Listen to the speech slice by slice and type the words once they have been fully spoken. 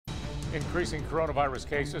Increasing coronavirus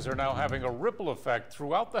cases are now having a ripple effect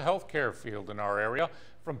throughout the healthcare field in our area,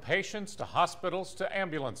 from patients to hospitals to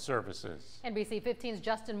ambulance services. NBC 15's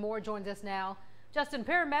Justin Moore joins us now. Justin,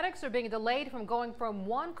 paramedics are being delayed from going from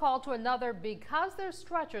one call to another because their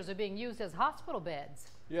stretchers are being used as hospital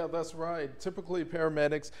beds. Yeah, that's right. Typically,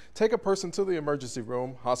 paramedics take a person to the emergency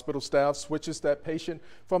room. Hospital staff switches that patient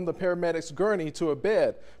from the paramedic's gurney to a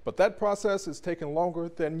bed, but that process is taking longer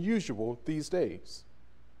than usual these days.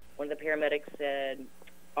 One of the paramedics said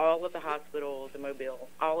all of the hospitals in Mobile,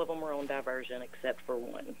 all of them were on diversion except for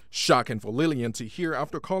one. Shocking for Lillian to hear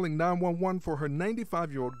after calling 911 for her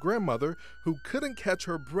 95-year-old grandmother who couldn't catch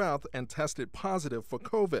her breath and tested positive for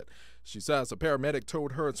COVID. She says a paramedic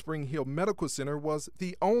told her Spring Hill Medical Center was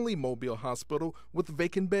the only Mobile hospital with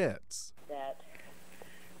vacant beds. That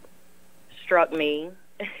struck me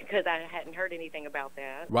because I hadn't heard anything about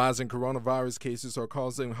that. Rising coronavirus cases are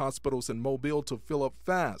causing hospitals in Mobile to fill up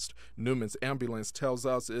fast. Newman's ambulance tells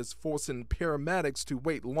us it's forcing paramedics to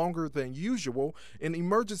wait longer than usual in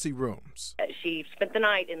emergency rooms. She spent the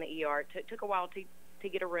night in the ER. Took a while to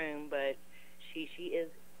get a room, but she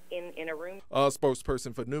is in a room. A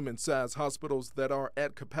spokesperson for Newman says hospitals that are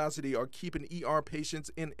at capacity are keeping ER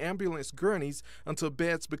patients in ambulance gurneys until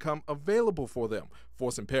beds become available for them,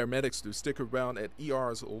 forcing paramedics to stick around at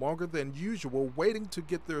ERs longer than usual, waiting to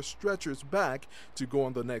get their stretchers back to go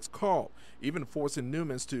on the next call, even forcing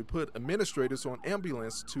Newman's to put administrators on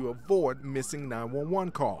ambulance to avoid missing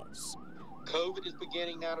 911 calls. COVID is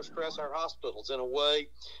beginning now to stress our hospitals in a way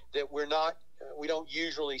that we don't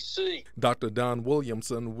usually see. Dr. Don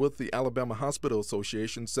Williamson with the Alabama Hospital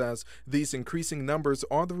Association says these increasing numbers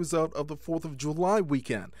are the result of the 4th of July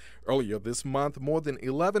weekend. Earlier this month, more than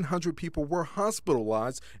 1,100 people were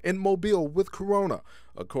hospitalized in Mobile with corona.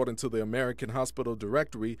 According to the American Hospital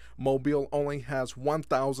Directory, Mobile only has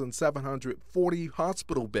 1,740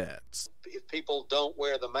 hospital beds. If people don't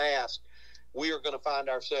wear the mask, we are going to find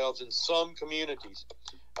ourselves in some communities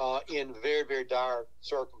in very, very dire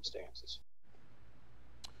circumstances.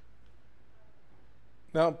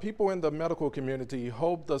 Now, people in the medical community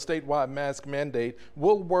hope the statewide mask mandate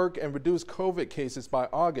will work and reduce COVID cases by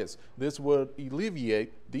August. This would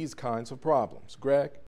alleviate these kinds of problems. Greg?